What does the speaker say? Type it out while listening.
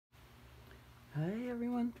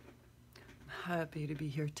everyone. Happy to be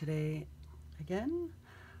here today again.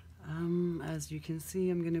 As you can see,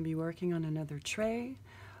 I'm going to be working on another tray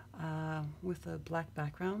with a black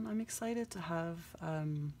background. I'm excited to have,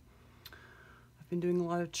 I've been doing a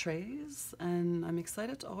lot of trays, and I'm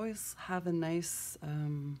excited to always have a nice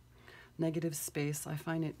negative space. I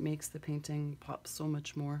find it makes the painting pop so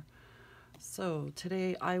much more. So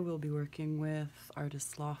today I will be working with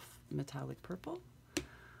Artist Loft Metallic Purple,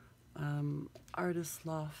 Artist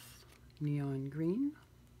Loft Neon Green.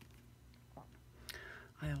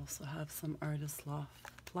 I also have some Artist Loft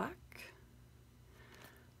Black.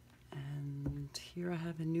 And here I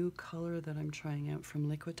have a new color that I'm trying out from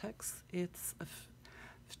Liquitex. It's a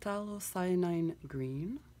phthalocyanine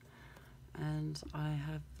green. And I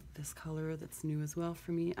have this color that's new as well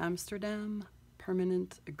for me, Amsterdam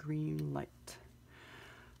Permanent Green Light.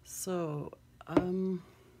 So,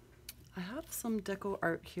 I have some deco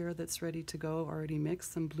art here that's ready to go, already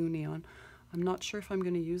mixed, some blue neon. I'm not sure if I'm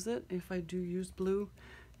going to use it. If I do use blue,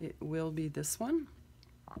 it will be this one.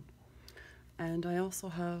 And I also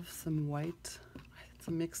have some white. It's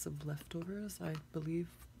a mix of leftovers, I believe.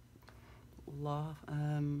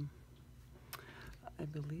 I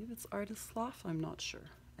believe it's Artist Loft, I'm not sure.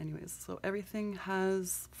 Anyways, so everything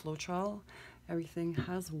has Floetrol, everything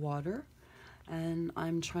has water, and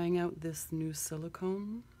I'm trying out this new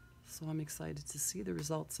silicone. So I'm excited to see the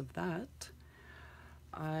results of that.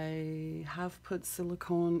 I have put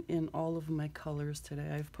silicone in all of my colors today.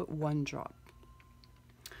 I've put one drop.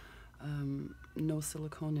 No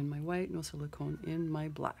silicone in my white, no silicone in my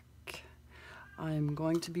black. I'm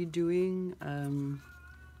going to be doing, I don't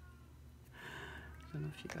know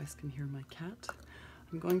if you guys can hear my cat.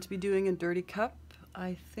 I'm going to be doing a dirty cup.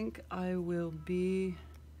 I think I will be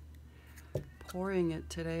pouring it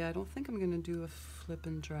today. I don't think I'm going to do a flip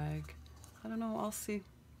and drag. I don't know, I'll see.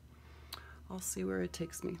 I'll see where it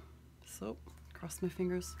takes me. So, cross my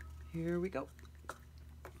fingers. Here we go.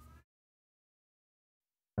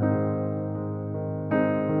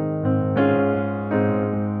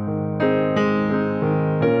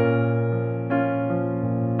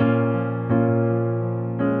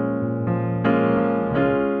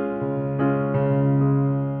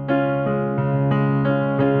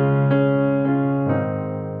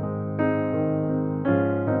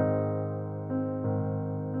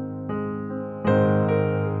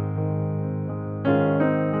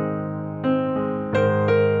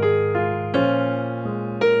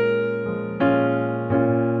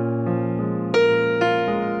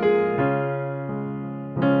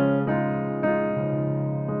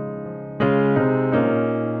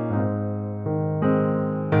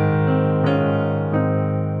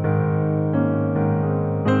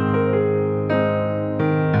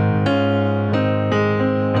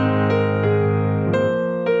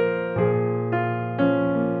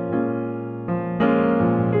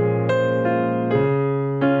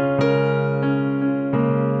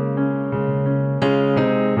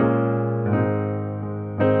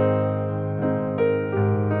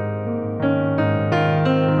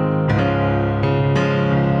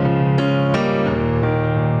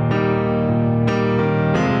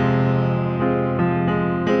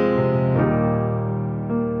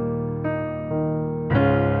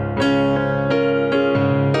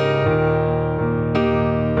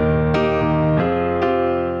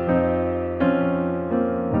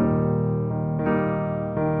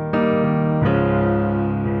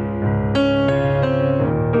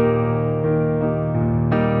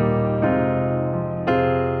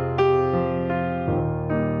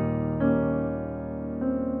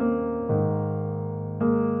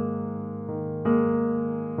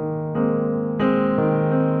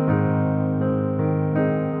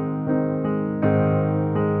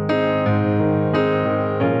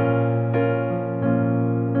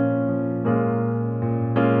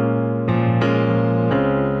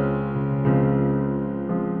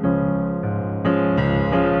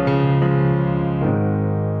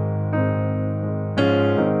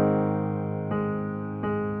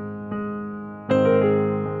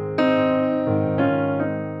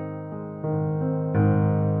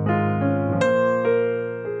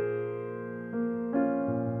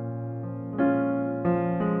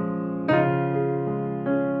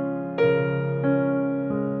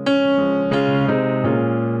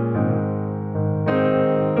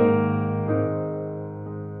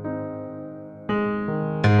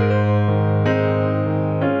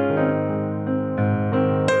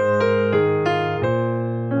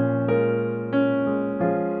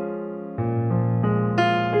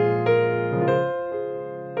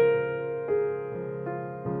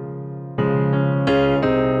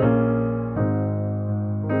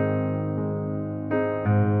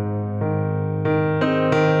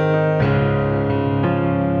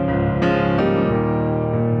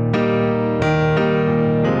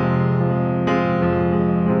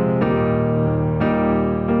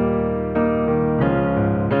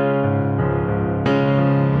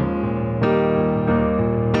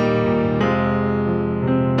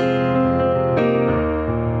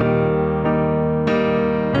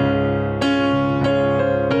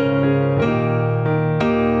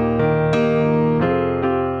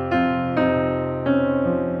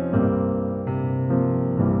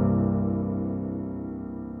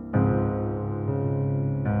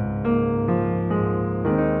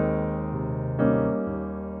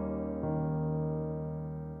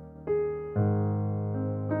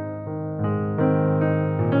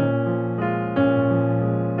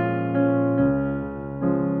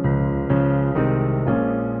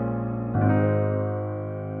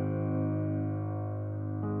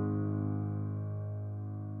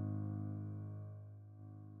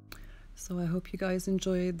 So I hope you guys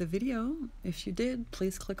enjoyed the video. If you did,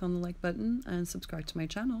 please click on the like button and subscribe to my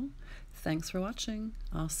channel. Thanks for watching.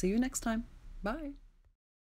 I'll see you next time. Bye.